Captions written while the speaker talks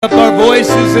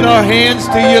voices and our hands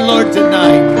to you, Lord,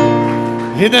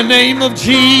 tonight. In the name of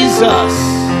Jesus.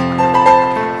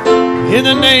 In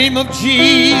the name of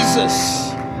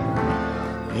Jesus.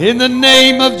 In the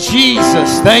name of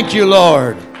Jesus. Thank you,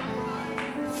 Lord.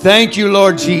 Thank you,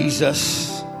 Lord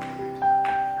Jesus.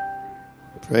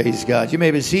 Praise God. You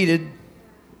may be seated.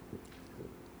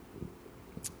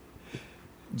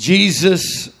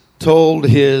 Jesus told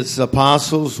his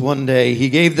apostles one day, he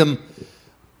gave them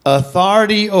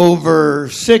authority over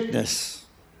sickness,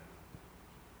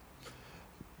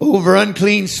 over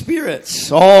unclean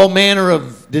spirits, all manner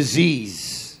of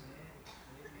disease.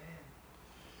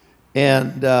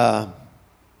 And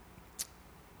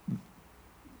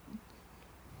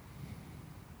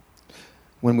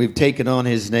when we've taken on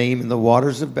his name in the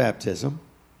waters of baptism,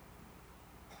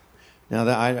 now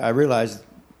that I realized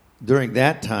during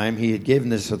that time he had given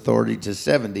this authority to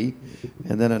 70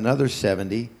 and then another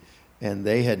 70, and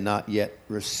they had not yet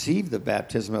received the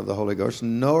baptism of the Holy Ghost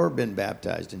nor been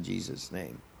baptized in Jesus'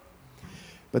 name.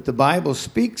 But the Bible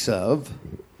speaks of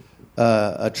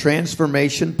a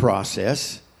transformation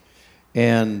process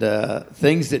and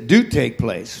things that do take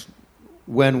place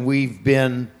when we've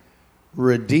been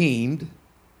redeemed.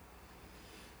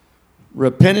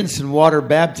 Repentance and water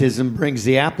baptism brings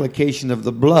the application of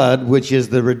the blood, which is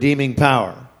the redeeming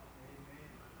power.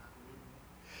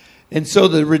 And so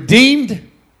the redeemed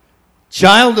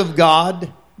child of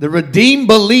God, the redeemed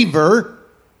believer,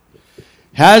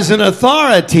 has an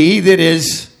authority that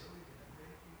is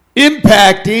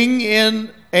impacting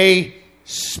in a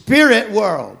spirit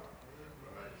world.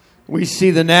 We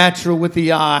see the natural with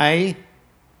the eye.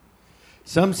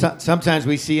 Sometimes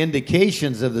we see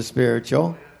indications of the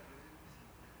spiritual.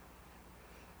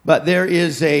 But there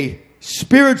is a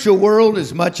spiritual world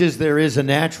as much as there is a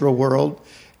natural world.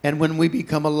 And when we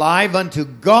become alive unto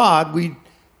God, we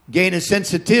gain a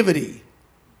sensitivity.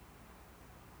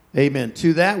 Amen.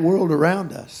 To that world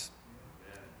around us.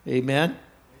 Amen.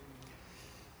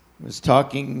 I was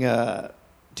talking to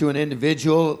an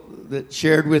individual that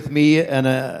shared with me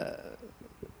an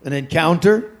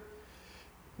encounter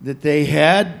that they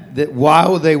had, that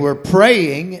while they were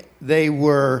praying, they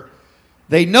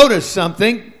noticed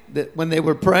something, that when they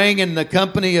were praying in the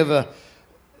company of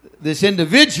this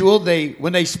individual,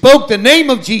 when they spoke the name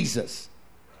of Jesus,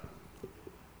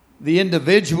 the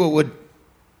individual would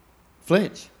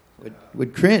flinch,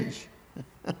 would cringe.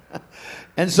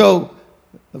 And so,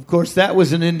 of course, that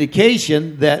was an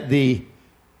indication that the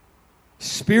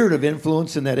spirit of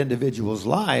influence in that individual's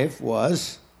life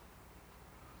was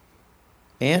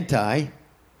anti-Christ.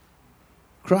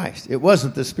 It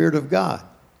wasn't the Spirit of God.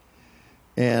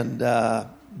 And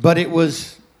but it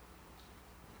was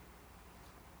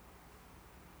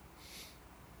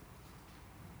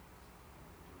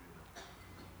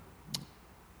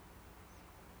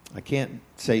I can't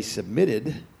say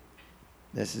submitted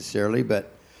necessarily,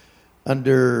 but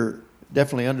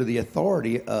definitely under the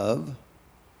authority of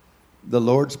the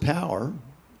Lord's power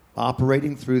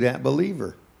operating through that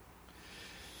believer.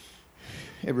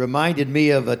 It reminded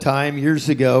me of a time years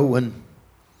ago when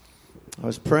I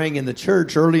was praying in the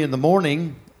church early in the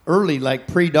morning, early like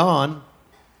pre-dawn,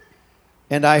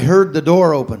 and I heard the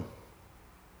door open,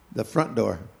 the front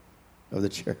door of the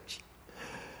church.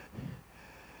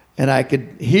 And I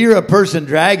could hear a person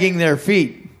dragging their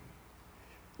feet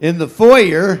in the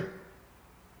foyer,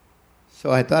 so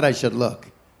I thought I should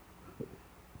look.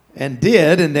 And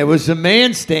did, and there was a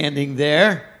man standing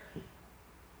there,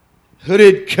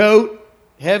 hooded coat,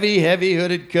 heavy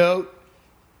hooded coat.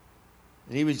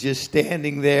 And he was just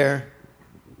standing there.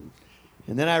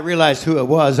 And then I realized who it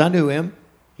was. I knew him.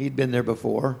 He'd been there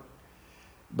before.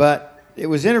 But it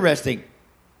was interesting.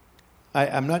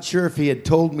 I'm not sure if he had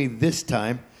told me this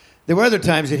time. There were other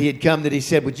times that he had come that he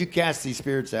said, "Would you cast these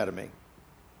spirits out of me?"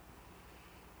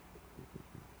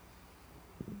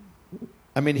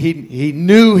 I mean, he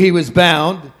knew he was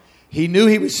bound. He knew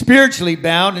he was spiritually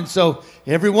bound. And so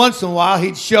every once in a while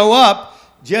he'd show up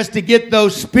just to get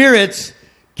those spirits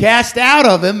cast out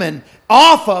of him and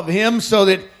off of him so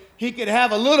that he could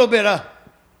have a little bit of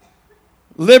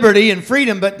liberty and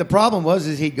freedom. But the problem was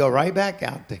he'd go right back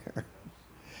out there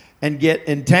and get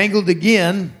entangled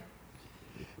again.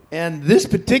 And this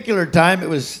particular time,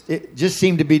 it just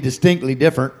seemed to be distinctly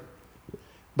different.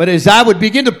 But as I would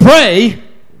begin to pray,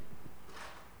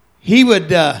 he would,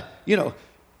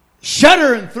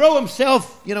 shudder and throw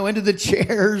himself, into the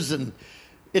chairs. And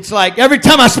it's like every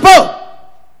time I spoke,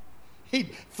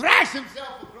 he'd thrash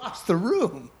himself across the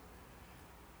room.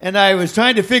 And I was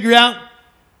trying to figure out,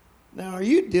 now, are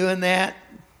you doing that?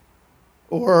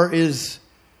 Or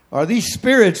are these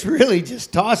spirits really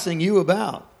just tossing you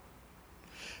about?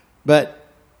 But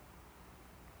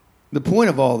The point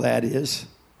of all that is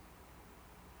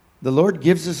the Lord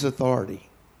gives us authority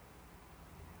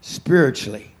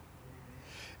spiritually.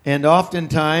 And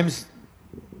oftentimes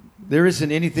there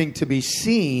isn't anything to be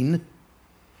seen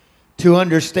to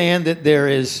understand that there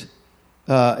is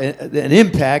an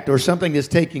impact or something that's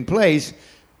taking place.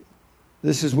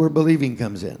 This is where believing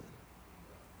comes in.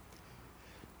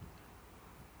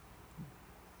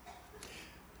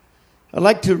 I'd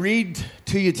like to read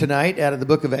to you tonight out of the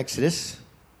book of Exodus,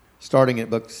 starting at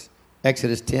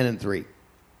Exodus 10 and 3.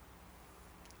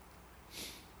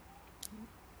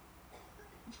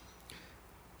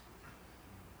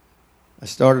 I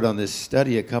started on this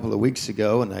study a couple of weeks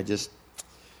ago, and I just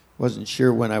wasn't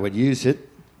sure when I would use it.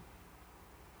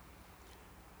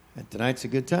 And tonight's a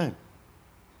good time.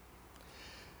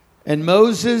 And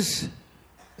Moses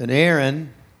and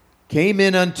Aaron came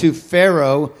in unto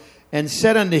Pharaoh and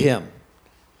said unto him,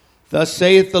 Thus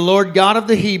saith the Lord God of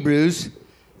the Hebrews,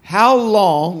 How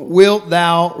long wilt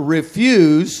thou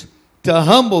refuse to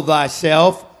humble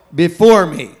thyself before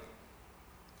me?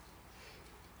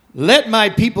 Let my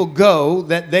people go,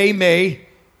 that they may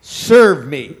serve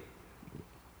me.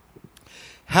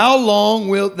 How long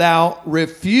wilt thou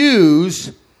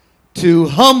refuse to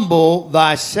humble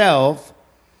thyself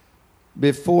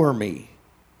before me?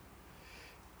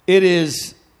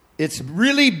 It's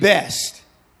really best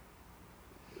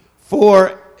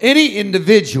for any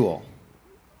individual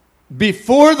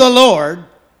before the Lord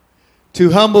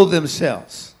to humble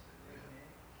themselves.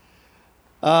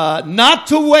 Not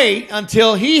to wait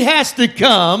until He has to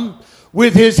come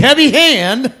with His heavy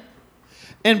hand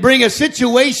and bring a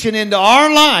situation into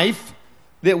our life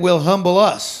that will humble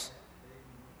us.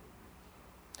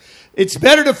 It's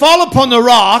better to fall upon the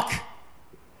rock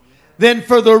than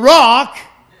for the rock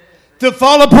to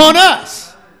fall upon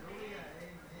us.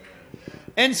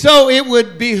 And so it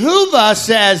would behoove us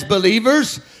as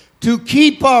believers to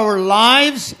keep our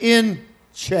lives in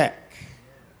check.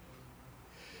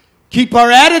 Keep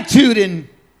our attitude in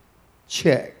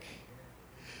check.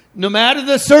 No matter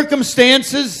the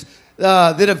circumstances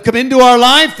that have come into our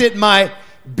life that might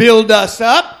build us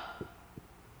up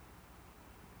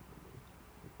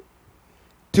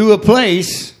to a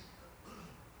place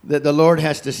that the Lord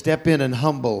has to step in and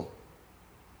humble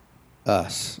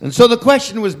us. And so the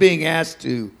question was being asked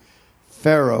to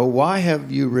Pharaoh, why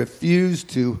have you refused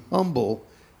to humble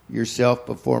yourself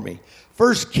before me?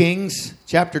 1 Kings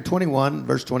chapter 21,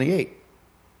 verse 28.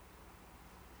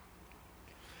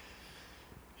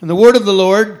 And the word of the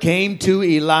Lord came to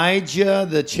Elijah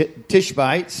the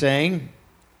Tishbite, saying,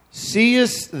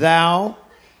 Seest thou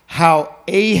how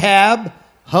Ahab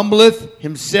humbleth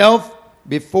himself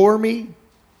before me?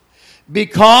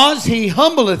 Because he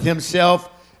humbleth himself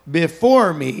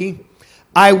before me,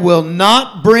 I will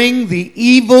not bring the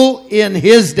evil in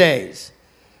his days,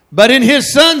 but in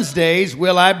his son's days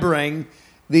will I bring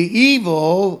the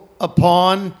evil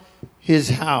upon his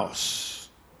house.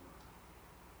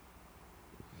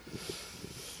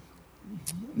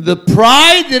 The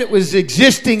pride that was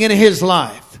existing in his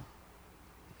life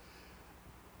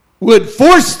would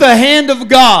force the hand of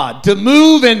God to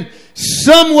move in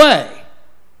some way.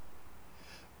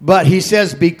 But he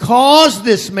says, because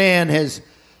this man has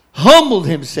humbled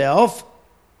himself,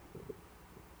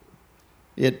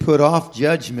 it put off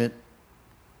judgment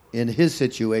in his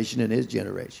situation, in his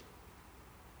generation.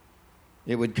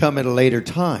 It would come at a later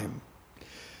time.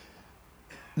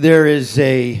 There is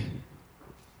an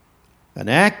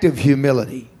act of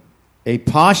humility, a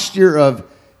posture of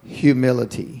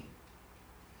humility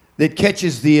that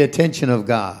catches the attention of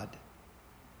God.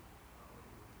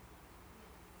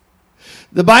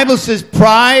 The Bible says,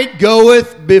 pride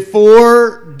goeth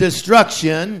before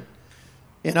destruction,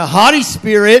 and a haughty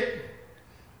spirit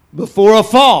before a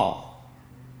fall.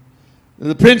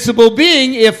 The principle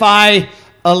being, if I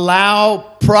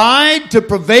allow pride to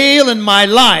prevail in my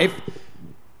life,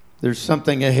 there's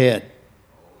something ahead.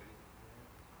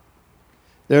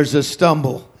 There's a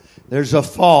stumble. There's a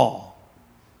fall.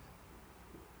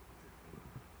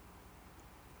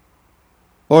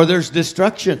 Or there's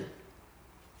destruction.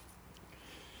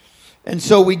 And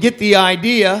so we get the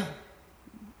idea,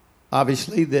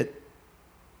 obviously, that,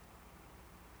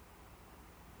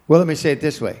 well, let me say it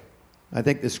this way. I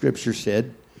think the scripture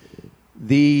said,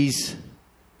 these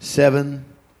 7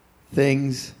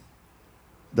 things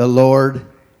the Lord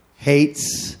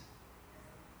hates.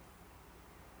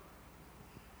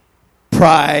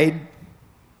 Pride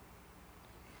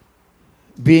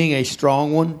being a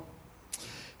strong one.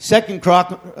 Second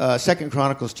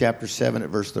Chronicles chapter 7 at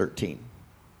verse 13.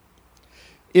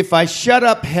 If I shut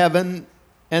up heaven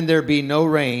and there be no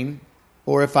rain,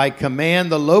 or if I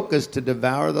command the locust to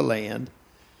devour the land,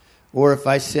 or if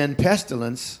I send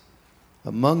pestilence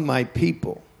among my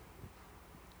people.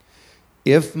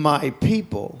 If my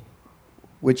people,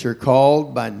 which are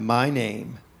called by my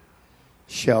name,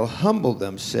 shall humble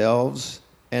themselves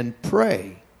and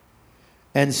pray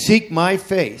and seek my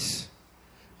face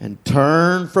and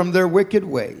turn from their wicked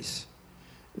ways,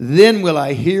 then will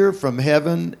I hear from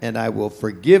heaven, and I will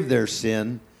forgive their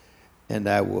sin, and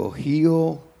I will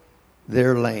heal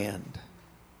their land.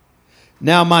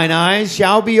 Now mine eyes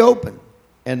shall be open,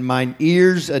 and mine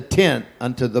ears attent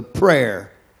unto the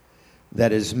prayer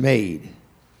that is made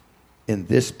in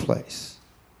this place.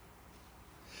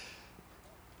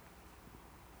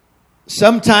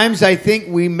 Sometimes I think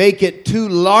we make it too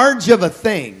large of a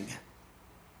thing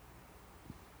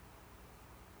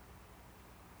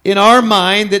in our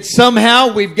mind that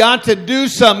somehow we've got to do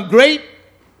some great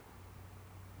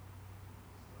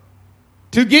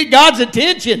to get God's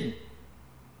attention.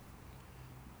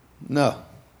 No.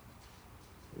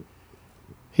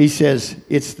 He says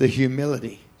it's the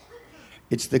humility.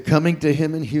 It's the coming to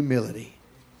Him in humility.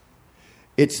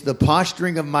 It's the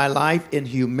posturing of my life in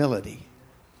humility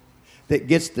that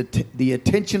gets the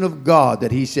attention of God,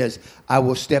 that He says, I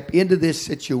will step into this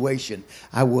situation.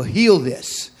 I will heal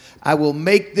this. I will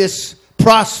make this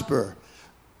prosper.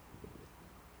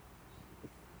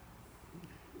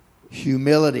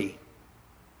 Humility.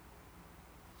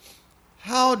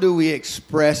 How do we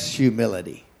express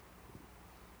humility?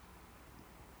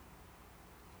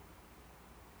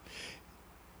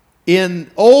 In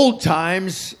old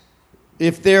times,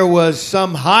 if there was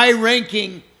some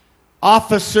high-ranking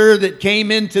officer that came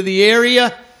into the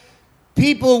area,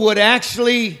 people would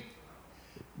actually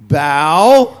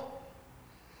bow.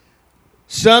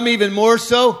 Some even more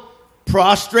so,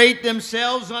 prostrate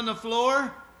themselves on the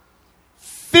floor.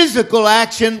 Physical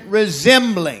action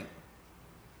resembling.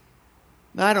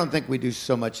 Now, I don't think we do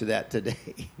so much of that today.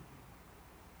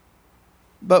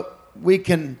 But we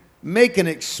can make an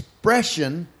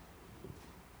expression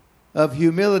of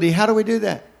humility. How do we do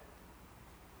that?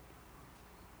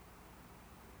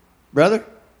 Brother?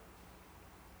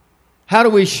 How do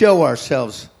we show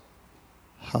ourselves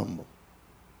humble?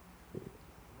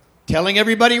 Telling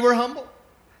everybody we're humble?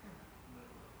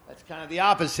 That's kind of the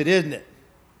opposite, isn't it?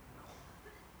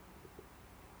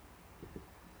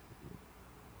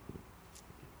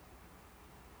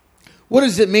 What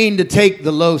does it mean to take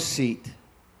the low seat?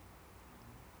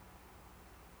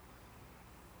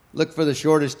 Look for the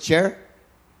shortest chair?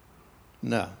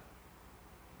 No.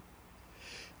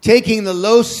 Taking the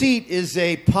low seat is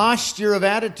a posture of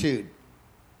attitude.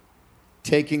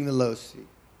 Taking the low seat.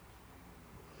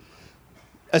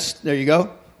 There you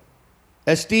go.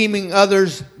 Esteeming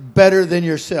others better than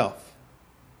yourself.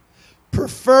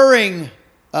 Preferring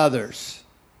others.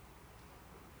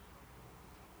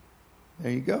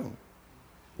 There you go.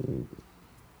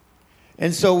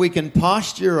 And so we can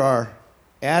posture our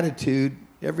attitude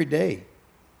every day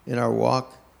in our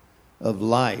walk of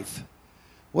life.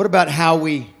 What about how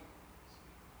we...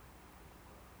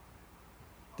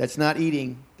 That's not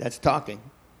eating, that's talking.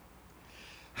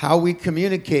 How we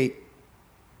communicate.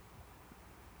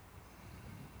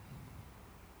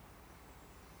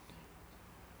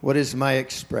 What is my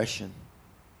expression?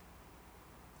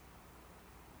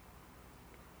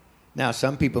 Now,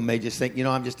 some people may just think,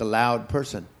 I'm just a loud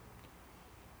person.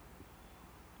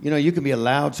 You can be a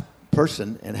loud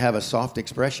person and have a soft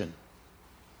expression.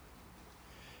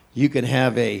 You can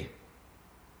have you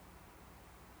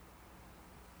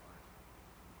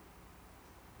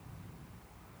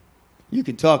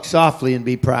can talk softly and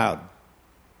be proud.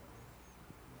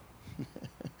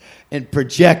 And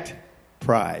project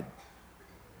pride.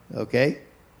 Okay?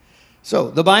 So,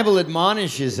 the Bible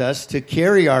admonishes us to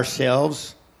carry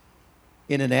ourselves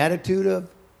in an attitude of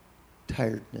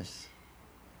tiredness.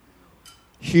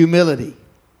 Humility.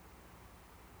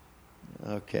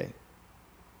 Okay.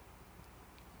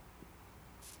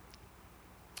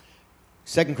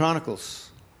 2 Chronicles,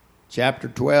 chapter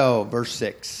 12, verse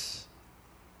 6.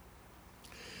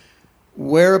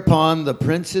 Whereupon the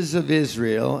princes of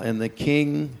Israel and the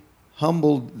king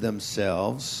humbled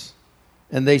themselves,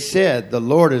 and they said, the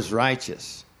Lord is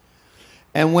righteous.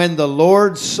 And when the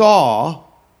Lord saw,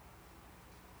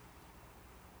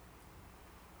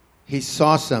 He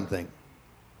saw something.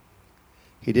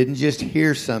 He didn't just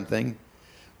hear something.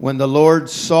 When the Lord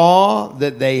saw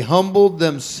that they humbled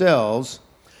themselves,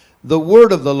 the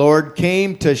word of the Lord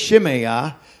came to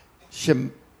Shemaiah,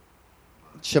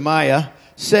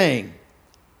 saying,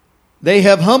 they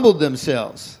have humbled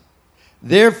themselves.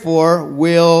 Therefore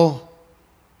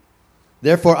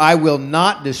I will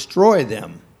not destroy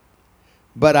them,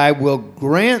 but I will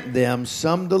grant them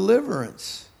some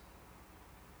deliverance.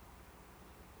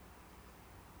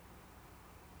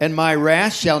 and my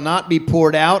wrath shall not be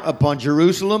poured out upon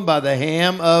Jerusalem by the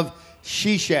hand of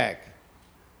Shishak.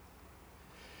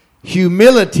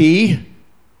 Humility,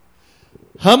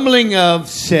 humbling of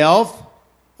self.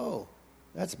 Oh,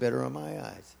 that's better on my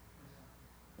eyes.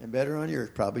 And better on yours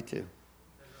probably too.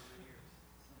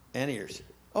 And ears.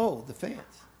 Oh, the fans.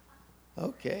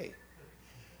 Okay.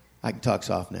 I can talk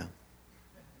soft now.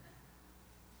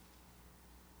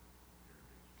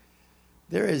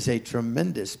 There is a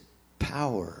tremendous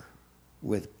power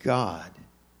with God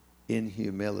in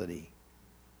humility.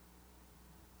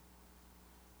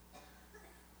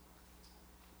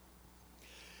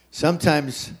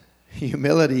 Sometimes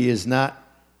humility is not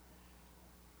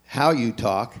how you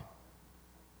talk.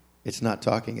 It's not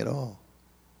talking at all.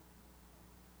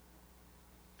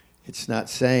 It's not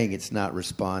saying, it's not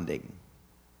responding.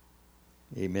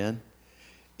 Amen?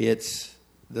 It's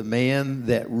the man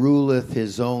that ruleth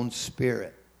his own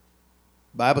spirit.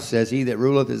 The Bible says, he that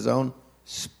ruleth his own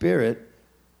spirit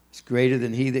is greater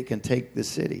than he that can take the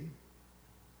city.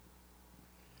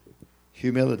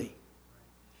 Humility.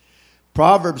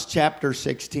 Proverbs chapter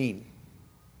 16,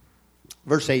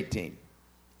 verse 18.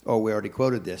 Oh, we already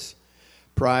quoted this.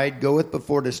 Pride goeth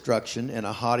before destruction, and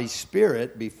a haughty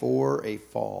spirit before a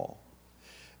fall.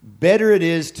 Better it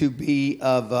is to be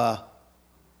of a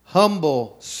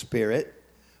humble spirit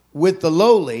with the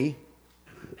lowly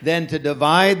than to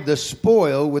divide the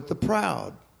spoil with the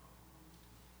proud.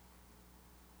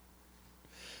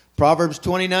 Proverbs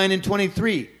 29 and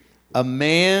 23. A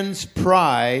man's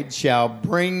pride shall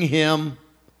bring him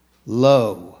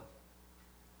low,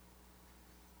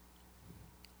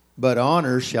 but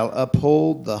honor shall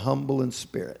uphold the humble in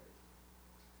spirit.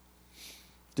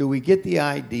 Do we get the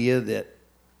idea that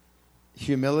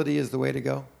humility is the way to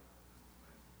go?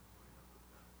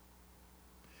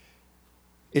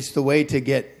 It's the way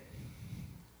to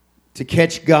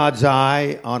catch God's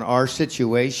eye on our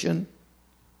situation.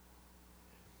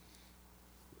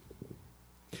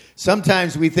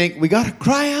 Sometimes we think we got to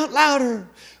cry out louder.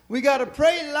 We got to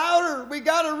pray louder. We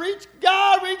got to reach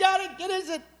God. We got to get his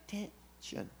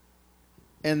attention.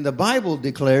 And the Bible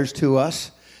declares to us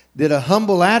that a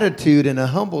humble attitude and a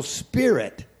humble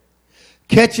spirit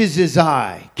catches his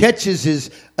eye, catches his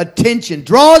attention,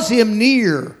 draws him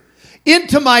near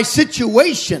into my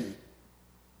situation.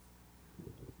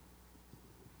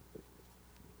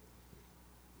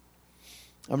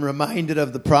 I'm reminded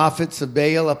of the prophets of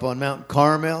Baal up on Mount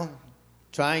Carmel,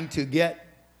 trying to get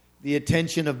the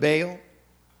attention of Baal,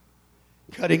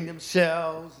 cutting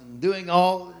themselves and doing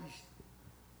all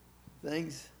these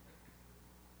things.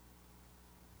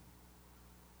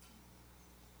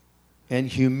 And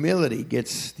humility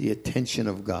gets the attention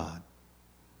of God.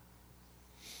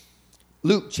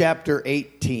 Luke chapter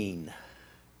 18,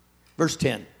 verse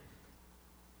 10.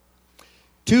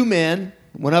 2 men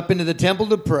went up into the temple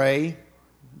to pray,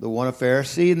 the one a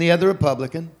Pharisee and the other a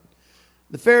publican.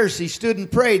 The Pharisee stood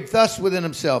and prayed thus within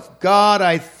himself, God,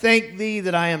 I thank thee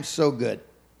that I am so good,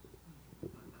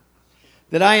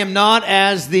 that I am not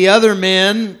as the other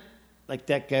men, like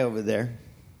that guy over there,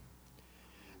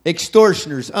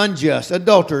 extortioners, unjust,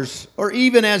 adulterers, or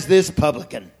even as this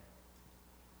publican.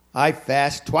 I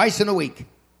fast twice in a week.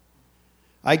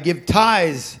 I give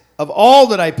tithes of all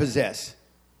that I possess.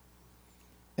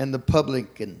 And the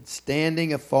publican,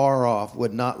 standing afar off,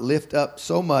 would not lift up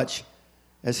so much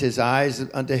as his eyes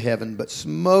unto heaven, but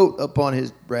smote upon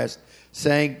his breast,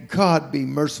 saying, God, be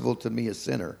merciful to me, a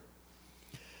sinner.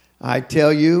 I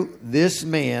tell you, this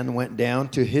man went down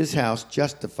to his house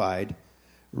justified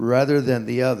rather than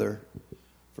the other.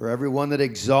 For everyone that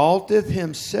exalteth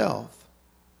himself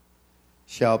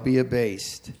shall be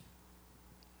abased,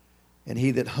 and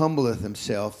he that humbleth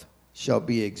himself shall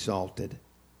be exalted.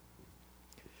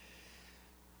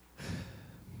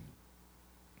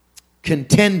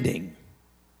 Contending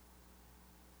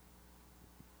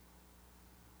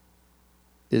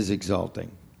is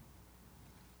exalting.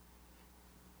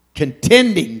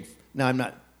 Contending. Now, I'm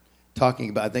not talking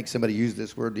about, I think somebody used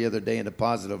this word the other day in a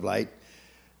positive light.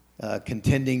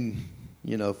 Contending,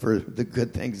 for the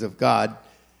good things of God.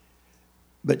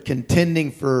 But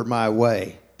contending for my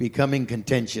way. Becoming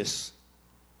contentious.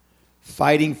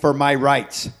 Fighting for my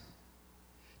rights.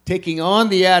 Taking on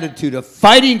the attitude of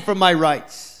fighting for my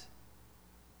rights.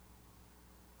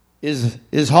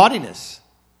 Is haughtiness.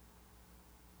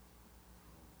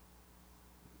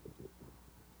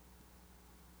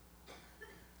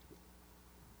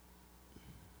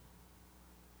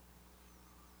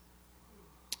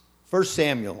 First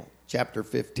Samuel chapter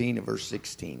 15 and verse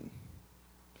 16.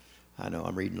 I know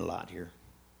I'm reading a lot here.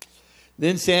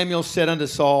 Then Samuel said unto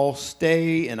Saul,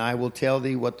 Stay, and I will tell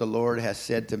thee what the Lord hath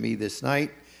said to me this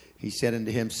night. He said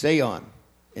unto him, Say on.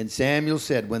 And Samuel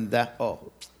said,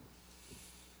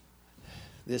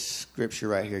 this scripture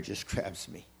right here just grabs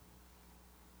me.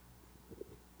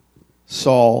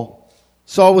 Saul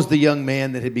was the young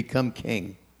man that had become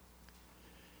king.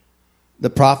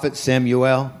 The prophet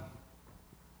Samuel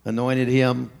anointed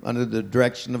him under the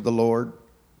direction of the Lord.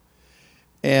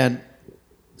 And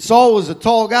Saul was a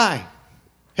tall guy,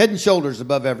 head and shoulders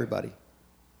above everybody.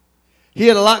 He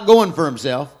had a lot going for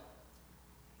himself.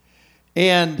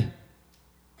 And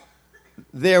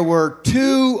there were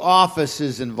two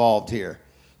offices involved here.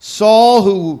 Saul,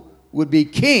 who would be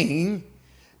king,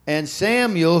 and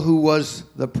Samuel, who was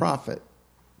the prophet.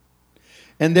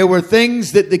 And there were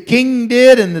things that the king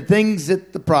did and the things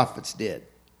that the prophets did.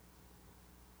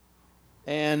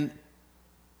 And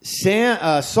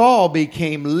Saul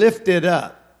became lifted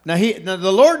up. Now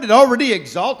the Lord had already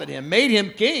exalted him, made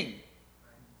him king.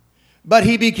 But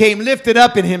he became lifted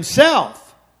up in himself.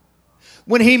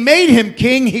 When he made him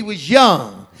king, he was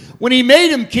young. When he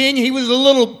made him king, he was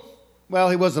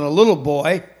he wasn't a little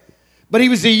boy, but he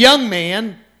was a young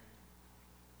man.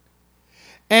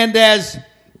 And as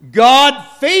God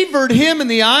favored him in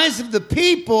the eyes of the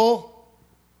people,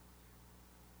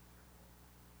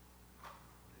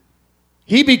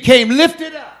 he became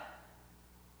lifted up.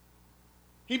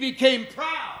 He became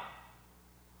proud.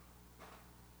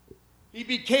 He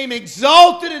became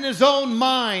exalted in his own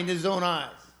mind, his own eyes.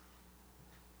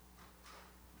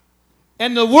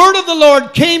 And the word of the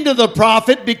Lord came to the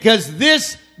prophet because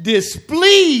this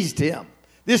displeased him.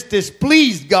 This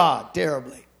displeased God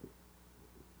terribly.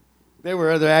 There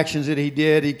were other actions that he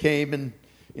did. He came and,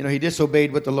 he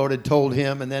disobeyed what the Lord had told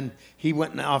him. And then he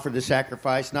went and offered the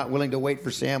sacrifice, not willing to wait for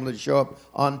Samuel to show up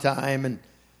on time.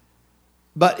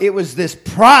 But it was this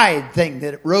pride thing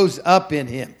that rose up in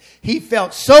him. He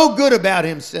felt so good about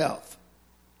himself.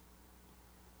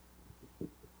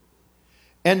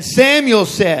 And Samuel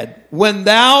said, When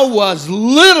thou wast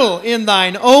little in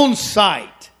thine own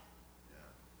sight,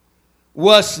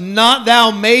 wast not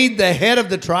thou made the head of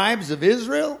the tribes of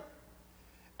Israel?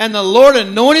 And the Lord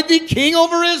anointed thee king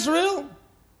over Israel?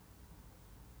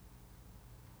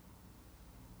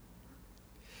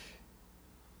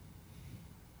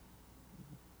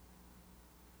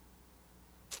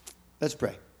 Let's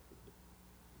pray.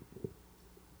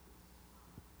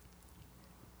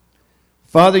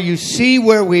 Father, you see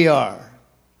where we are.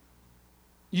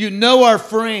 You know our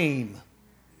frame.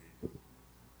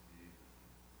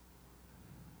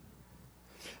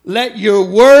 Let your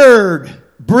word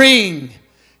bring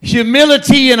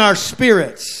humility in our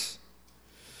spirits.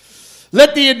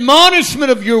 Let the admonishment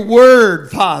of your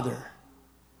word, Father,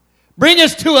 bring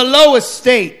us to a low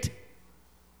estate,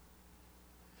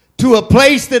 to a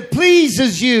place that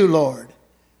pleases you, Lord.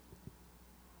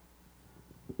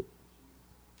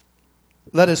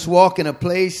 Let us walk in a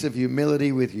place of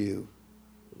humility with you.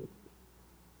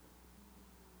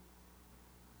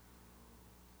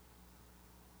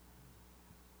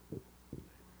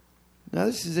 Now,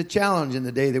 this is a challenge in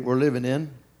the day that we're living in.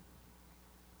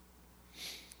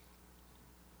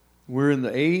 We're in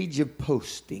the age of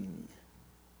posting.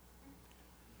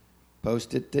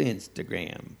 Post it to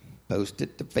Instagram. Post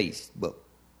it to Facebook.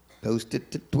 Post it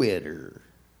to Twitter.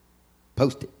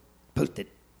 Post it. Post it.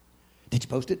 Did you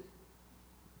post it?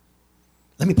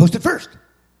 Let me post it first.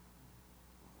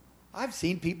 I've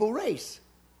seen people race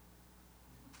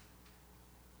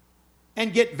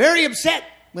and get very upset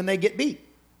when they get beat.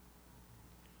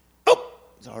 Oh,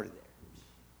 it's already there.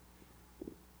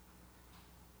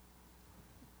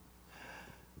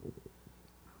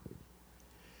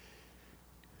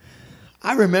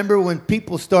 I remember when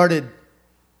people started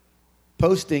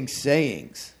posting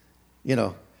sayings,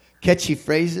 catchy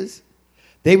phrases.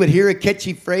 They would hear a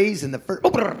catchy phrase and the first...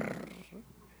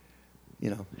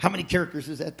 how many characters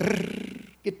is that?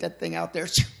 Get that thing out there.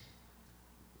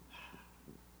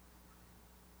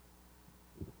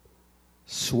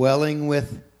 Swelling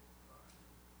with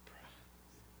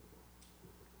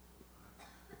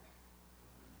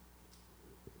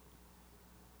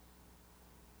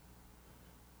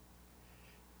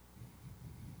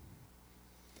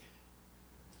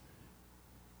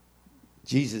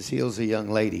Jesus heals a young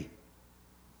lady.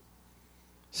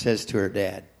 Says to her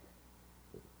dad,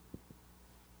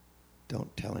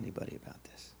 don't tell anybody about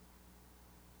this.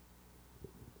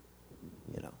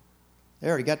 They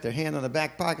already got their hand on the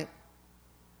back pocket.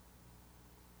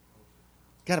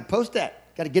 Got to post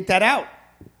that. Got to get that out.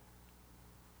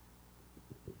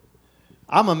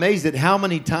 I'm amazed at how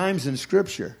many times in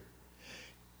Scripture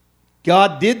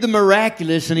God did the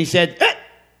miraculous and he said,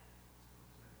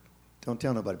 don't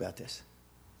tell nobody about this.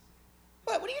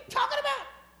 What are you talking about?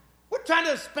 We're trying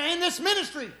to expand this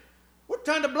ministry. We're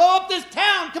trying to blow up this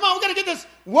town. Come on, we've got to get this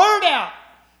word out.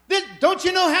 Don't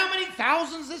you know how many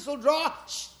thousands this will draw?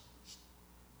 Shh.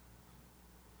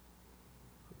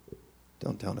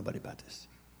 Don't tell nobody about this.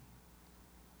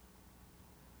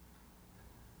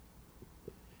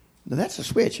 Now that's a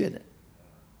switch, isn't it?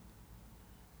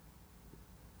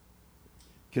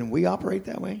 Can we operate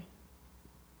that way?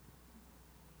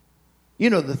 You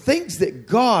know, the things that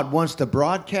God wants to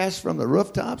broadcast from the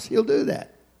rooftops, He'll do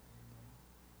that.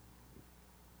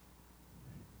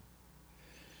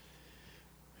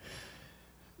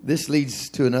 This leads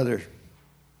to another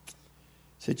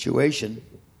situation.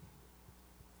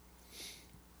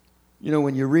 You know,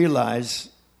 when you realize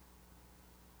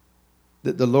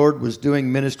that the Lord was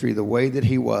doing ministry the way that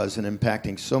He was and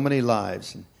impacting so many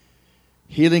lives and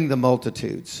healing the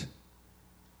multitudes,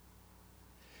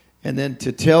 and then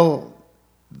to tell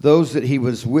those that He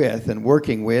was with and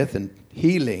working with and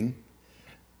healing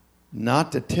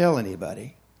not to tell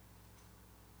anybody.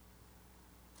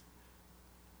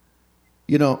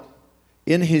 You know,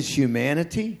 in His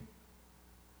humanity,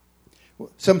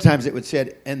 sometimes it would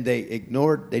say, and they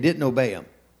didn't obey Him.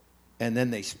 And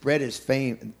then they spread His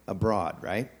fame abroad,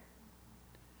 right?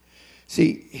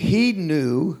 See, He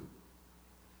knew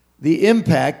the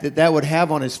impact that would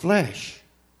have on His flesh.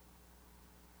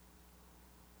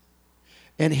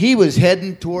 And He was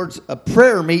heading towards a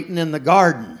prayer meeting in the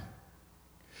garden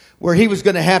where He was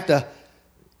going to have to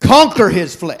conquer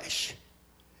His flesh.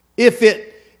 If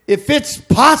it's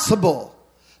possible,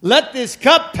 let this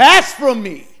cup pass from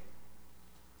me.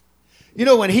 You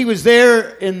know, when He was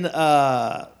there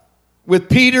with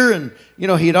Peter, and, you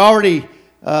know, He had already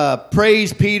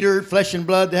praised Peter, flesh and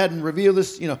blood hadn't revealed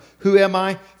this, you know, who am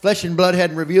I? Flesh and blood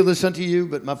hadn't revealed this unto you,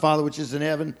 but my Father which is in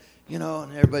heaven, you know,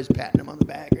 and everybody's patting him on the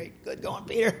back. Great, good going,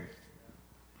 Peter.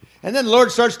 And then the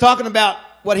Lord starts talking about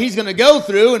what He's going to go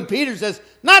through, and Peter says,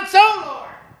 not so, Lord.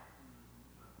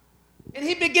 And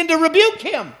He began to rebuke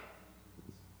him.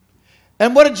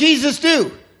 And what did Jesus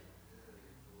do?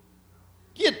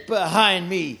 Get behind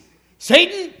me,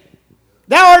 Satan.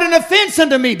 Thou art an offense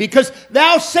unto me, because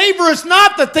thou savorest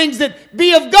not the things that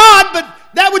be of God, but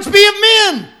that which be of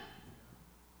men.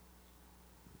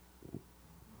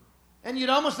 And you'd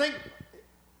almost think,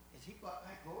 is He brought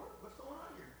back Lord? What's going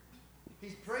on here?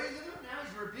 He's praising Him, now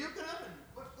He's rebuking Him, and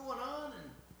what's going on?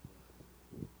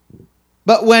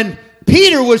 But when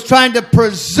Peter was trying to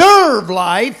preserve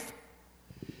life,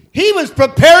 he was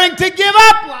preparing to give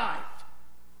up life.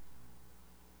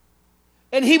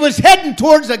 And he was heading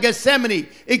towards a Gethsemane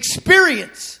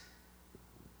experience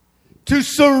to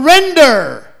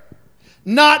surrender.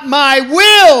 Not my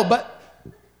will, but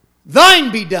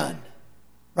thine be done.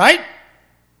 Right?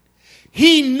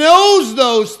 He knows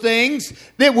those things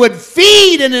that would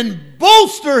feed and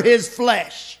bolster his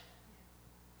flesh.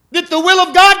 That the will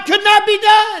of God could not be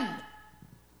done.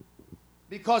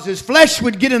 Because his flesh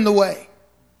would get in the way.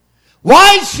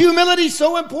 Why is humility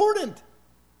so important?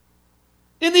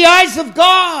 In the eyes of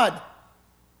God.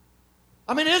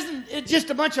 I mean, isn't it just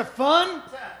a bunch of fun?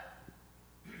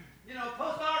 You know,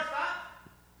 post our stuff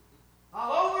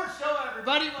all over, show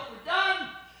everybody what we've done,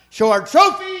 show our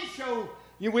trophies, show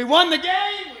we won the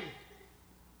game.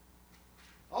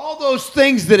 All those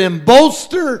things that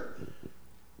embolster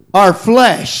our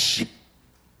flesh.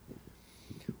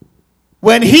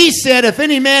 When He said, if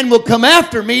any man will come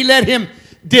after me, let him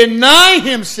deny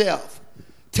himself.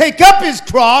 Take up his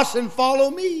cross and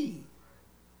follow me.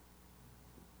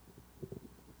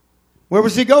 Where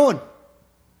was He going?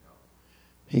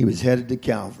 He was headed to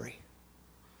Calvary.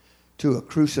 To a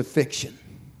crucifixion.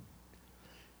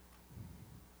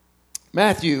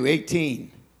 Matthew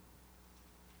 18.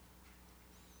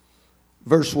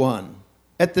 Verse 1.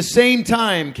 At the same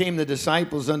time came the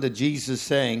disciples unto Jesus,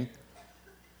 saying,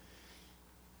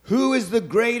 who is the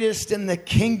greatest in the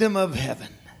kingdom of heaven?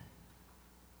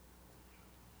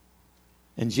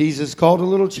 And Jesus called a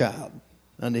little child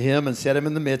unto Him and set him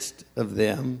in the midst of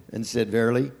them and said,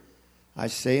 verily, I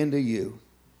say unto you,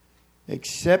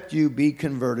 except you be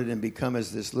converted and become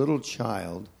as this little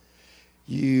child,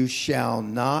 you shall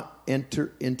not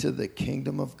enter into the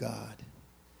kingdom of God.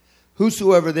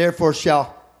 Whosoever therefore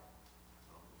shall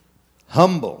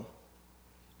humble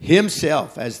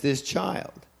himself as this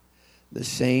child, the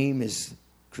same is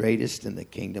greatest in the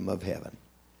kingdom of heaven.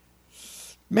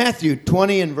 Matthew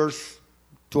 20 and verse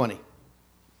 20.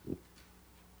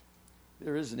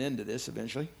 There is an end to this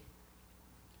eventually.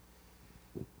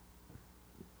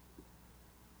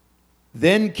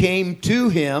 Then came to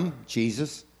Him,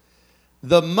 Jesus,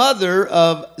 the mother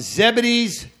of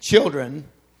Zebedee's children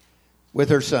with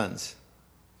her sons,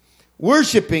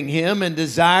 worshiping Him and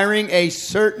desiring a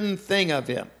certain thing of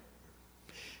Him.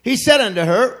 He said unto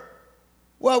her,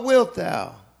 what wilt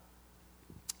thou?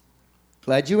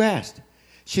 Glad you asked.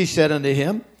 She said unto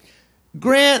him,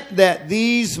 grant that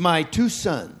these my two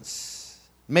sons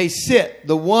may sit,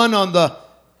 the one on the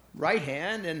right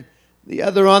hand and the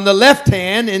other on the left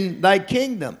hand in thy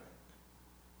kingdom.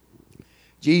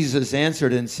 Jesus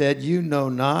answered and said, you know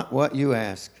not what you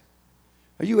ask.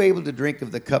 Are you able to drink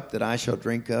of the cup that I shall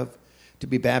drink of, to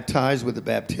be baptized with the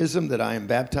baptism that I am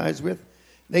baptized with?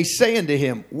 They say unto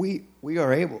him, we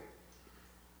are able.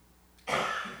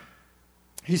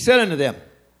 He said unto them,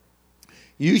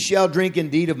 you shall drink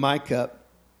indeed of my cup,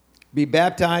 be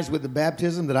baptized with the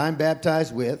baptism that I am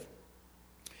baptized with.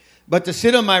 But to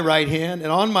sit on my right hand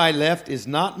and on my left is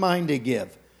not mine to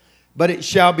give, but it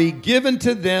shall be given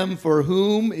to them for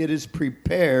whom it is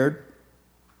prepared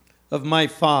of my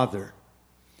Father.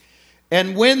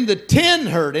 And when the 10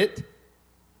 heard it,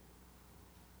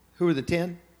 who are the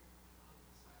 10?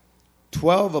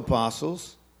 12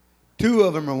 apostles. 2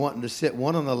 of them are wanting to sit,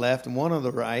 one on the left and one on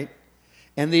the right.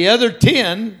 And the other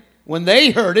 10, when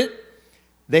they heard it,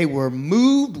 they were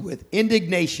moved with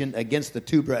indignation against the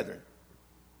 2 brethren.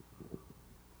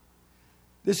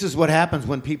 This is what happens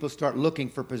when people start looking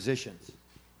for positions.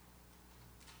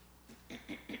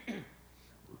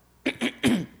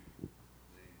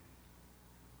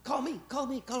 Call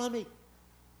on me.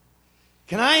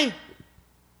 Can I?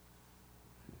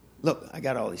 Look, I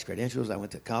got all these credentials. I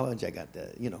went to college. I got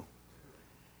the,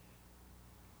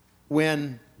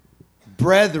 When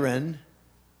brethren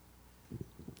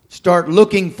start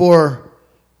looking for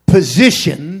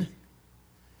position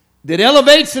that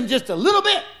elevates them just a little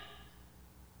bit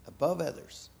above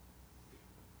others,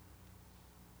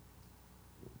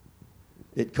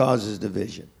 it causes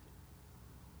division.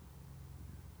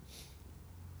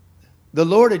 The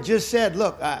Lord had just said,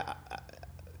 look,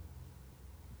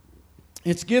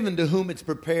 it's given to whom it's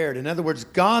prepared. In other words,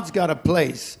 God's got a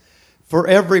place for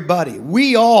everybody.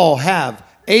 We all have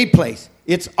a place.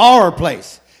 It's our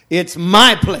place. It's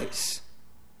my place.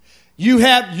 You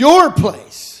have your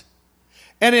place.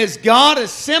 And as God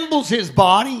assembles his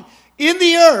body in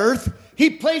the earth, he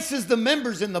places the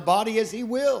members in the body as he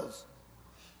wills.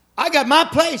 I got my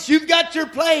place. You've got your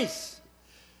place.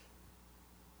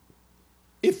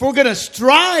 If we're going to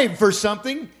strive for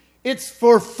something, it's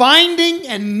for finding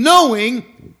and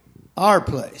knowing our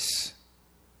place.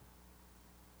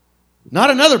 Not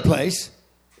another place.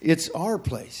 It's our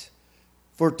place.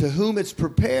 For to whom it's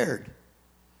prepared.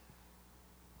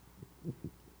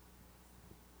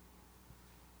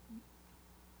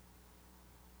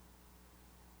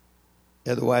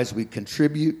 Otherwise, we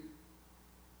contribute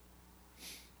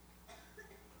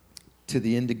to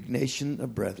the indignation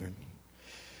of brethren.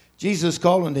 Jesus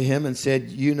called unto him and said,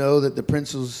 you know that the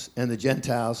princes of the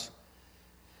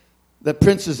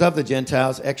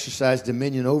Gentiles exercise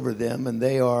dominion over them, and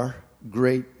they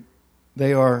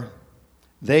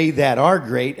that are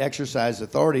great exercise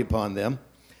authority upon them.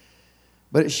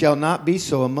 But it shall not be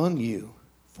so among you.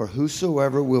 For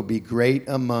whosoever will be great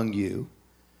among you,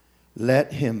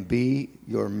 let him be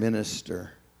your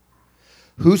minister.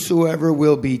 Whosoever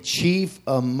will be chief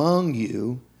among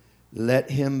you, let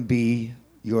him be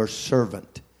your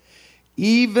servant.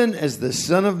 Even as the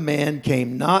Son of Man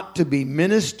came not to be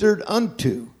ministered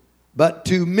unto, but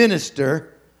to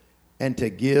minister and to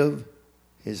give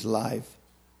his life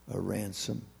a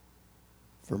ransom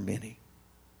for many.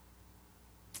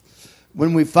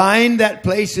 When we find that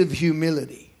place of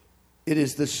humility, it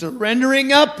is the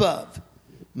surrendering up of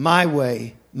my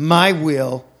way, my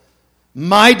will,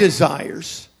 my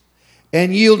desires,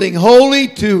 and yielding wholly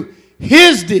to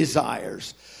his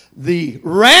desires, the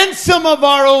ransom of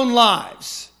our own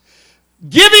lives,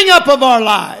 giving up of our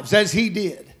lives as he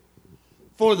did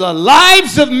for the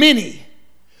lives of many.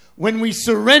 When we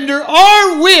surrender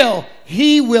our will,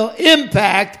 he will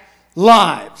impact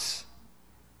lives.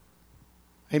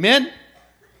 Amen?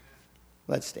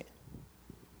 Let's stand.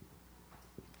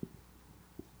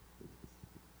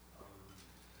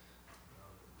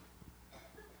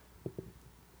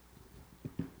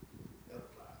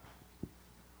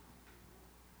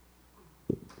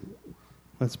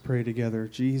 Let's pray together.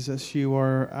 Jesus, you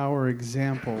are our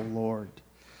example, Lord,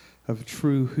 of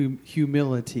true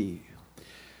humility.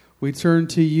 We turn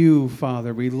to you,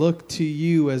 Father. We look to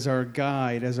you as our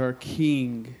guide, as our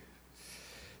King.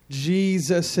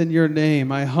 Jesus, in your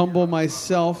name, I humble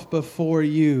myself before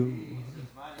you.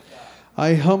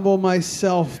 I humble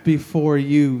myself before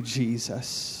you,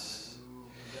 Jesus.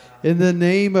 In the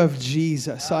name of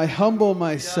Jesus, I humble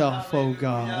myself, O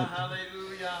God.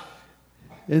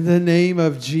 In the name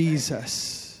of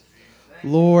Jesus,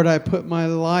 Lord, I put my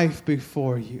life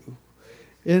before you.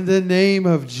 In the name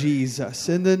of Jesus.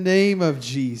 In the name of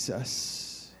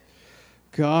Jesus.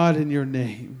 God, in your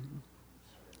name.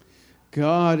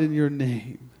 God, in your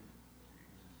name.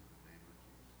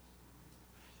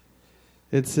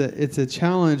 It's a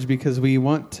challenge because we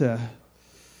want to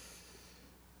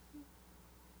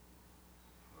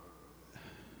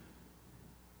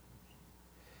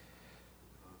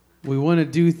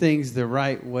do things the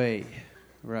right way,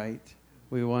 right?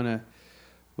 We want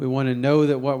to know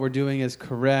that what we're doing is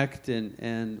correct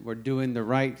and we're doing the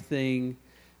right thing.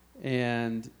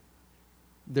 And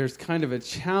there's kind of a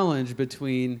challenge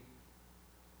between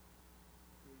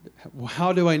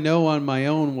how do I know on my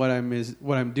own what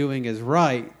I'm doing is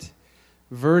right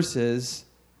versus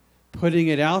putting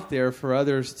it out there for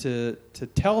others to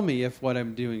tell me if what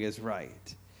I'm doing is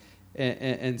right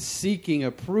and seeking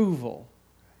approval.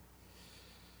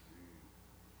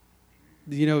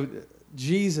 You know,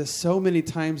 Jesus so many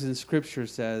times in Scripture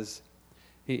says,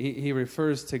 he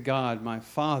refers to God, my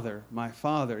Father, my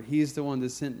Father. He's the one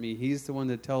that sent me. He's the one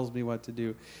that tells me what to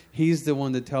do. He's the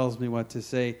one that tells me what to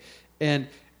say. And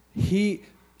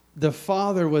the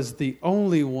Father was the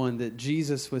only one that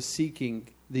Jesus was seeking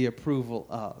the approval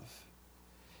of.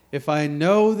 If I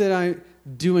know that I'm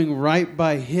doing right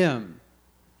by Him,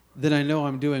 then I know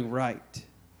I'm doing right.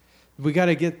 We got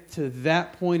to get to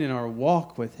that point in our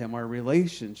walk with Him, our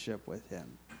relationship with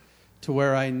Him, to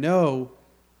where I know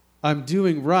I'm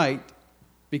doing right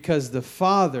because the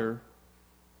Father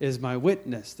is my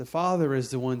witness. The Father is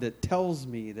the one that tells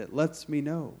me, that lets me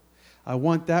know. I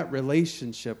want that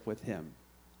relationship with Him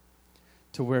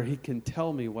to where He can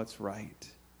tell me what's right.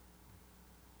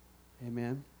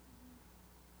 Amen.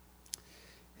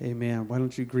 Amen. Why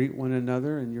don't you greet one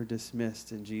another, and you're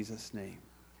dismissed in Jesus' name.